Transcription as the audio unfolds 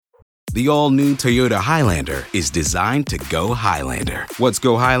The all-new Toyota Highlander is designed to go Highlander. What's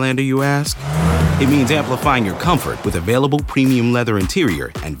go Highlander, you ask? It means amplifying your comfort with available premium leather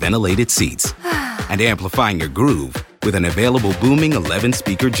interior and ventilated seats. And amplifying your groove with an available booming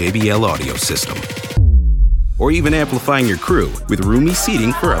 11-speaker JBL audio system. Or even amplifying your crew with roomy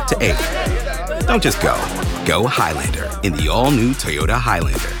seating for up to 8. Don't just go. Go Highlander in the all-new Toyota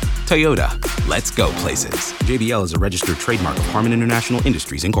Highlander. Toyota, let's go places. JBL is a registered trademark of Harman International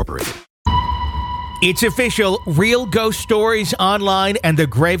Industries, Incorporated. It's official. Real Ghost Stories Online and the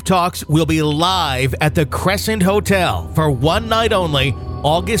Grave Talks will be live at the Crescent Hotel for one night only,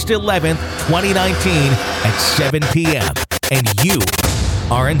 August 11th, 2019 at 7 p.m. And you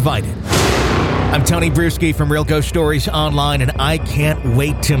are invited. I'm Tony Bruschi from Real Ghost Stories Online, and I can't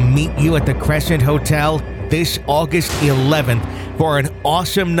wait to meet you at the Crescent Hotel this August 11th for an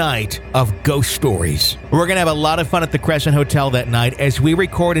awesome night of ghost stories. We're going to have a lot of fun at the Crescent Hotel that night as we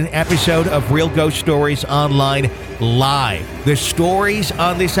record an episode of Real Ghost Stories Online live. The stories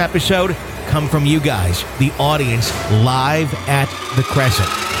on this episode come from you guys, the audience, live at the Crescent.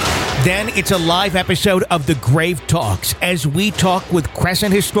 Then it's a live episode of The Grave Talks as we talk with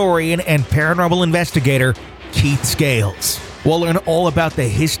Crescent historian and paranormal investigator Keith Scales. We'll learn all about the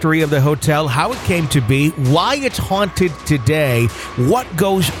history of the hotel, how it came to be, why it's haunted today, what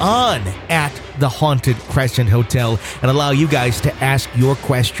goes on at the haunted Crescent Hotel, and allow you guys to ask your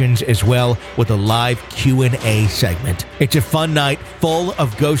questions as well with a live Q&A segment. It's a fun night full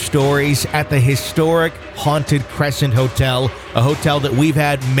of ghost stories at the historic haunted Crescent Hotel, a hotel that we've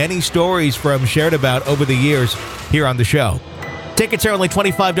had many stories from shared about over the years here on the show. Tickets are only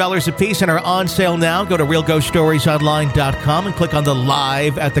 $25 a piece and are on sale now. Go to realghoststoriesonline.com and click on the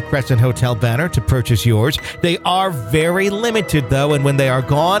Live at the Crescent Hotel banner to purchase yours. They are very limited, though, and when they are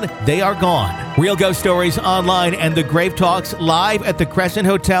gone, they are gone. Real Ghost Stories Online and the Grave Talks live at the Crescent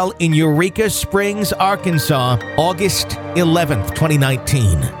Hotel in Eureka Springs, Arkansas, August 11th,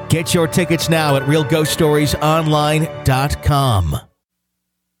 2019. Get your tickets now at realghoststoriesonline.com.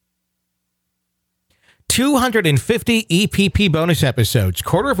 250 EPP bonus episodes,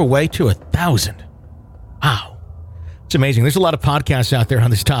 quarter of a way to 1,000. Wow. It's amazing. There's a lot of podcasts out there on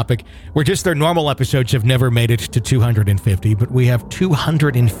this topic where just their normal episodes have never made it to 250, but we have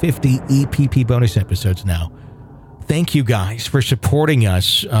 250 EPP bonus episodes now. Thank you guys for supporting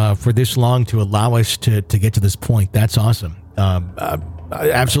us for this long to allow us to get to this point. That's awesome. I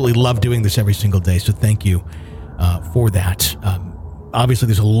absolutely love doing this every single day, so thank you for that. Obviously,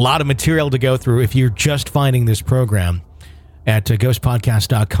 there's a lot of material to go through if you're just finding this program at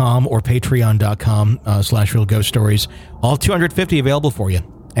ghostpodcast.com or patreon.com/Real Ghost Stories. All 250 available for you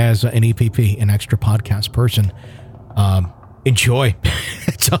as an EPP, an extra podcast person. Enjoy.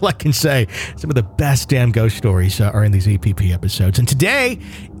 That's all I can say. Some of the best damn ghost stories are in these EPP episodes. And today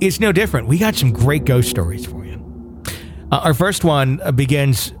is no different. We got some great ghost stories for you. Our first one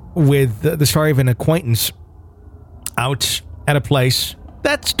begins with the story of an acquaintance out at a place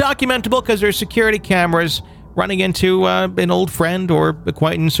that's documentable because there's security cameras running into an old friend or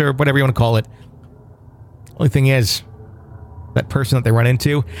acquaintance or whatever you want to call it. Only thing is, that person that they run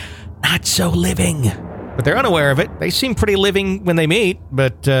into, not so living. But they're unaware of it. They seem pretty living when they meet,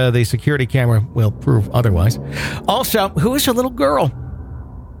 but the security camera will prove otherwise. Also, who is a little girl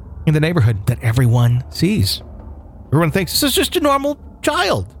in the neighborhood that everyone sees? Everyone thinks this is just a normal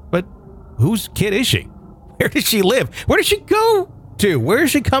child, but whose kid is she? Where does she live? Where does she go to? Where is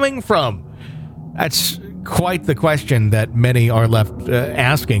she coming from? That's quite the question that many are left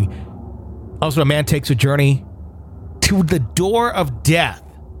asking. Also, a man takes a journey to the door of death.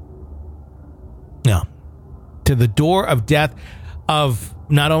 No, to the door of death of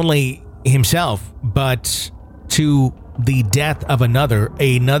not only himself, but to the death of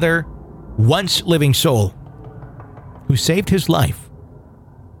another once living soul who saved his life.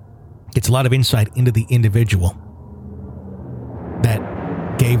 Gets a lot of insight into the individual that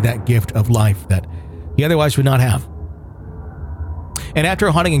gave that gift of life that he otherwise would not have. And after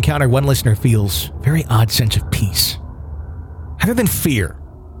a haunting encounter, one listener feels a very odd sense of peace, rather than fear,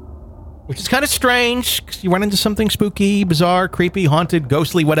 which is kind of strange because you run into something spooky, bizarre, creepy, haunted,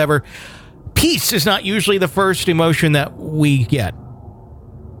 ghostly, whatever. Peace is not usually the first emotion that we get.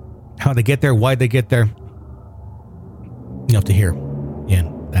 How they get there, why they get there, you have to hear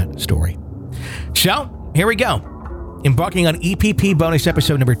in that story. So, here we go. Embarking on EPP bonus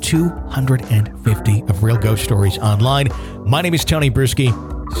episode number 250 of Real Ghost Stories Online. My name is Tony Bruschi.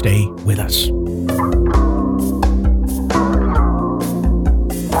 Stay with us.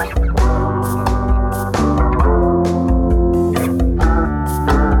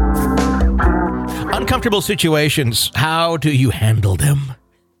 Uncomfortable situations. How do you handle them?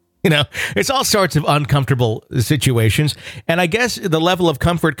 It's all sorts of uncomfortable situations. And I guess the level of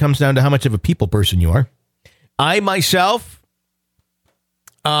comfort comes down to how much of a people person you are. I myself,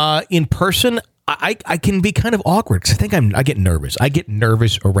 in person, I can be kind of awkward because I think I get nervous. I get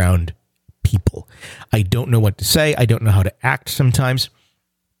nervous around people. I don't know what to say. I don't know how to act sometimes.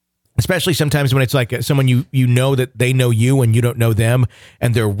 Especially sometimes when it's like someone you know that they know you and you don't know them,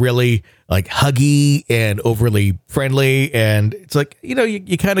 and they're really like huggy and overly friendly, and it's like,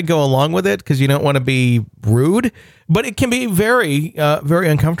 you kind of go along with it because you don't want to be rude, but it can be very, very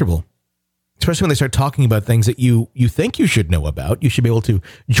uncomfortable. Especially when they start talking about things that you think you should know about. You should be able to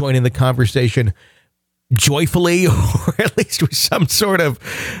join in the conversation joyfully, or at least with some sort of,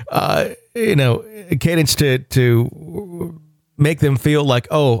 cadence to make them feel like,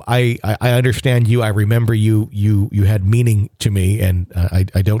 oh, I understand you. I remember you. You had meaning to me, and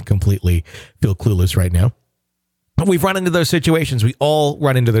I don't completely feel clueless right now. But we've run into those situations. We all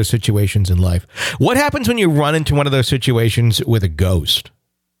run into those situations in life. What happens when you run into one of those situations with a ghost?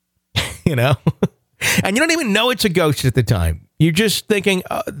 And you don't even know it's a ghost at the time. You're just thinking,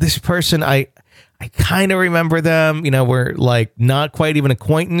 oh, this person, I kind of remember them. We're like not quite even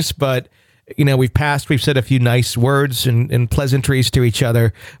acquaintance, but we've said a few nice words and pleasantries to each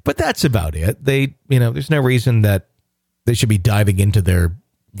other, but that's about it. There's no reason that they should be diving into their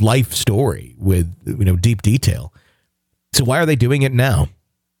life story with, deep detail. So why are they doing it now?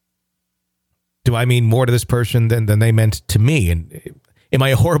 Do I mean more to this person than they meant to me? And am I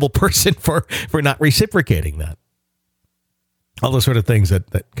a horrible person for not reciprocating that? All those sort of things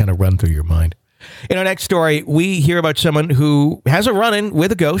that kind of run through your mind. In our next story, we hear about someone who has a run-in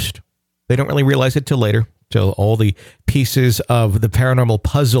with a ghost. They don't really realize it till later, till all the pieces of the paranormal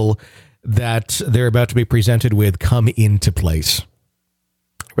puzzle that they're about to be presented with come into place.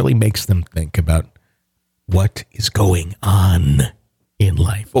 It really makes them think about what is going on in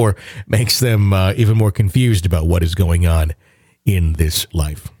life, or makes them even more confused about what is going on in this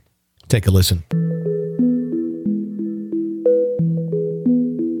life. Take a listen.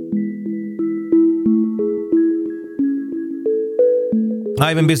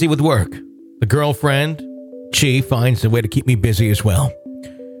 I've been busy with work. The girlfriend, she finds a way to keep me busy as well.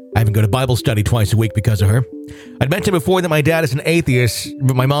 I even go to Bible study twice a week because of her. I'd mentioned before that my dad is an atheist,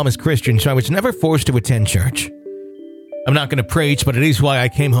 but my mom is Christian, so I was never forced to attend church. I'm not going to preach, but it is why I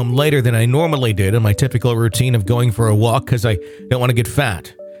came home later than I normally did in my typical routine of going for a walk because I don't want to get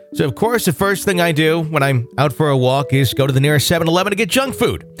fat. So, of course, the first thing I do when I'm out for a walk is go to the nearest 7-Eleven to get junk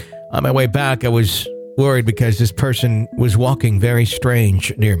food. On my way back, I was worried because this person was walking very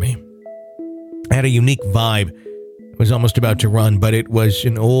strange near me. I had a unique vibe. I was almost about to run, but it was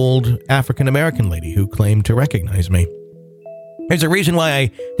an old African-American lady who claimed to recognize me. There's a reason why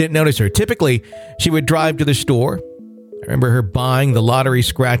I didn't notice her. Typically, she would drive to the store. I remember her buying the lottery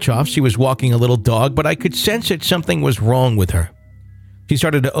scratch-off. She was walking a little dog, but I could sense that something was wrong with her. She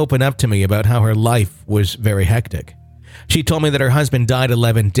started to open up to me about how her life was very hectic. She told me that her husband died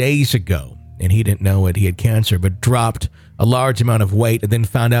 11 days ago, and he didn't know it. He had cancer, but dropped a large amount of weight and then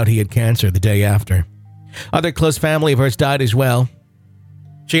found out he had cancer the day after. Other close family of hers died as well.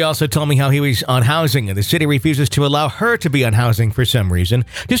 She also told me how he was on housing, and the city refuses to allow her to be on housing for some reason.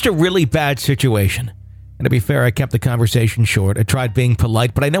 Just a really bad situation. And to be fair, I kept the conversation short. I tried being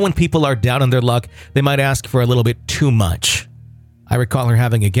polite, but I know when people are down on their luck, they might ask for a little bit too much. I recall her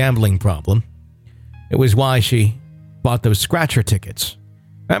having a gambling problem. It was why she bought those scratcher tickets.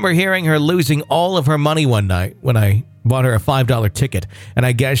 I remember hearing her losing all of her money one night when I bought her a $5 ticket, and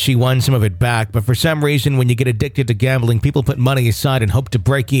I guess she won some of it back, but for some reason, when you get addicted to gambling, people put money aside and hope to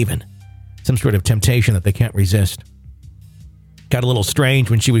break even. Some sort of temptation that they can't resist. Got a little strange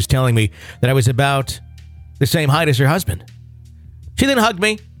when she was telling me that I was about the same height as her husband. She then hugged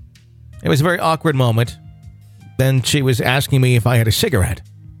me. It was a very awkward moment. Then she was asking me if I had a cigarette.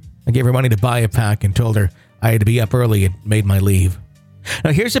 I gave her money to buy a pack and told her I had to be up early and made my leave.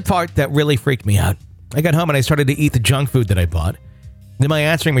 Now here's the part that really freaked me out. I got home and I started to eat the junk food that I bought. Then my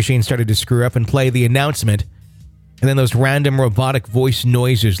answering machine started to screw up and play the announcement, and then those random robotic voice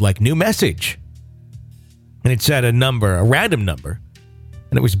noises like new message. And it said a number, a random number,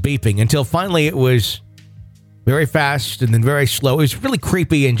 and it was beeping until finally it was very fast and then very slow. It was really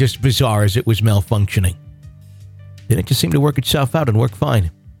creepy and just bizarre as it was malfunctioning. Then it just seemed to work itself out and work fine.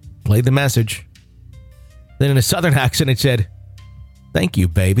 Played the message. Then in a southern accent it said, "Thank you,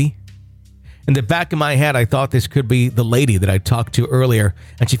 baby." In the back of my head, I thought this could be the lady that I talked to earlier,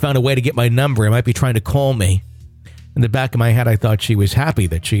 and she found a way to get my number and might be trying to call me. In the back of my head, I thought she was happy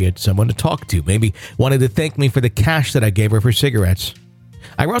that she had someone to talk to, maybe wanted to thank me for the cash that I gave her for cigarettes.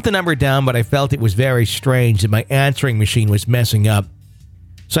 I wrote the number down, but I felt it was very strange that my answering machine was messing up.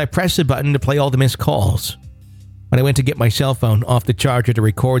 So I pressed the button to play all the missed calls. When I went to get my cell phone off the charger to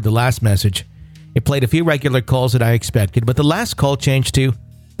record the last message, it played a few regular calls that I expected, but the last call changed to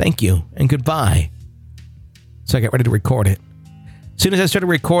thank you and goodbye. So I got ready to record it. As soon as I started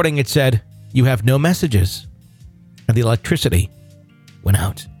recording, it said, "You have no messages." And the electricity went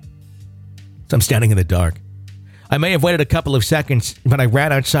out. So I'm standing in the dark. I may have waited a couple of seconds, but I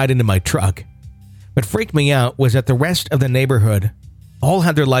ran outside into my truck. What freaked me out was that the rest of the neighborhood all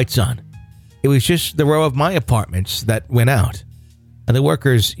had their lights on. It was just the row of my apartments that went out. And the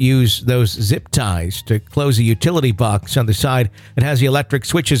workers use those zip ties to close a utility box on the side that has the electric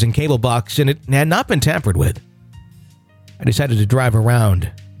switches and cable box, and it had not been tampered with. I decided to drive around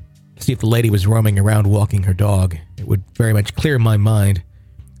to see if the lady was roaming around walking her dog. It would very much clear my mind.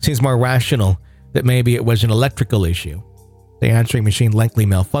 Seems more rational that maybe it was an electrical issue. The answering machine likely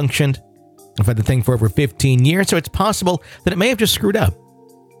malfunctioned. I've had the thing for over 15 years, so it's possible that it may have just screwed up.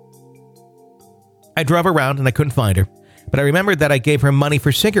 I drove around and I couldn't find her, but I remembered that I gave her money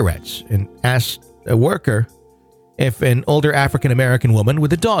for cigarettes and asked a worker if an older African-American woman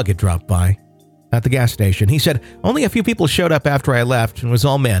with a dog had dropped by at the gas station. He said only a few people showed up after I left and it was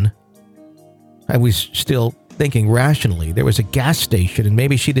all men. I was still thinking rationally. There was a gas station and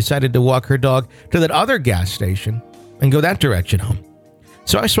maybe she decided to walk her dog to that other gas station and go that direction home.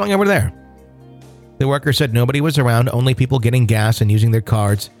 So I swung over there. The worker said nobody was around, only people getting gas and using their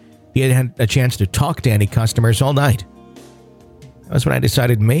cards. He had had a chance to talk to any customers all night. That was when I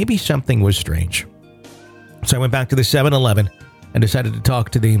decided maybe something was strange. So I went back to the 7-Eleven and decided to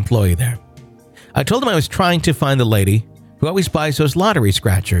talk to the employee there. I told him I was trying to find the lady who always buys those lottery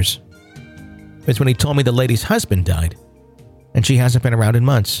scratchers. It was when he told me the lady's husband died, and she hasn't been around in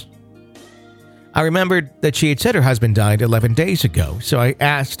months. I remembered that she had said her husband died 11 days ago, so I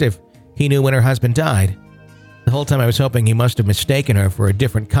asked if he knew when her husband died. The whole time I was hoping he must have mistaken her for a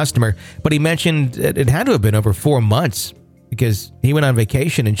different customer, but he mentioned it had to have been over 4 months because he went on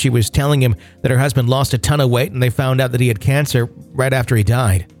vacation and she was telling him that her husband lost a ton of weight and they found out that he had cancer right after he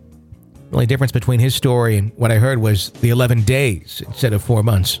died. The only difference between his story and what I heard was the 11 days instead of 4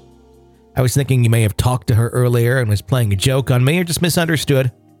 months. I was thinking he may have talked to her earlier and was playing a joke on me or just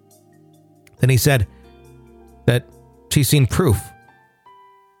misunderstood. Then he said that she's seen proof.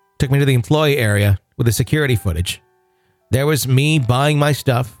 Took me to the employee area with the security footage. There was me buying my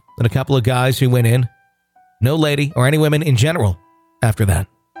stuff and a couple of guys who went in. No lady or any women in general after that.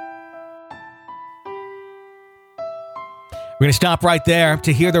 We're going to stop right there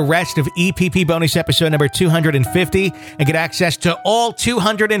to hear the rest of EPP bonus episode number 250 and get access to all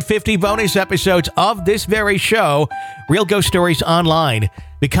 250 bonus episodes of this very show, Real Ghost Stories Online.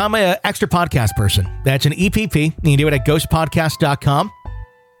 Become an extra podcast person. That's an EPP. You can do it at ghostpodcast.com.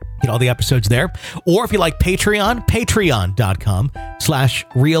 Get all the episodes there. Or if you like Patreon,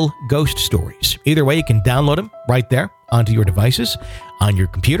 patreon.com/Real Ghost Stories. Either way, you can download them right there onto your devices, on your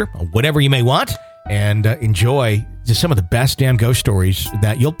computer, or whatever you may want, and enjoy just some of the best damn ghost stories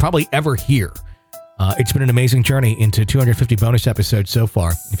that you'll probably ever hear. It's been an amazing journey into 250 bonus episodes so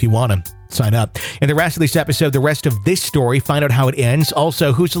far. If you want to sign up. In the rest of this episode, the rest of this story, find out how it ends.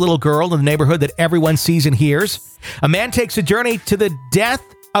 Also, who's the little girl in the neighborhood that everyone sees and hears? A man takes a journey to the death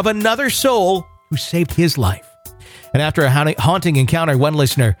of another soul who saved his life. And after a haunting encounter, one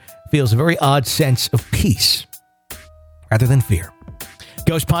listener feels a very odd sense of peace rather than fear.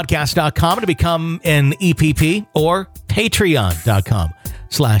 Ghostpodcast.com to become an EPP or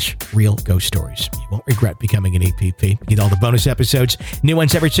patreon.com/Real Ghost Stories. You won't regret becoming an EPP. Get all the bonus episodes, new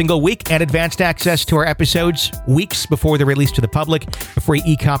ones every single week, and advanced access to our episodes weeks before they're released to the public, a free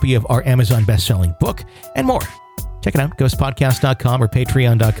e-copy of our Amazon best-selling book, and more. Check it out, ghostpodcast.com or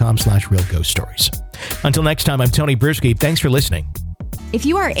patreon.com/Real Ghost Stories. Until next time, I'm Tony Bruschi. Thanks for listening. If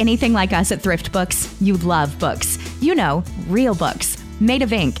you are anything like us at Thrift Books, you love books. You know, real books, made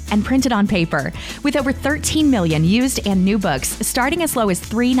of ink and printed on paper. With over 13 million used and new books, starting as low as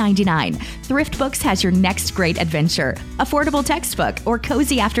 $3.99, Thrift Books has your next great adventure. Affordable textbook or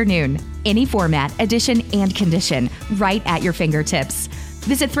cozy afternoon. Any format, edition, and condition, right at your fingertips.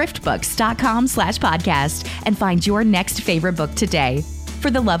 Visit thriftbooks.com/podcast and find your next favorite book today.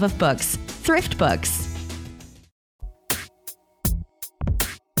 For the love of books, Thrift Books.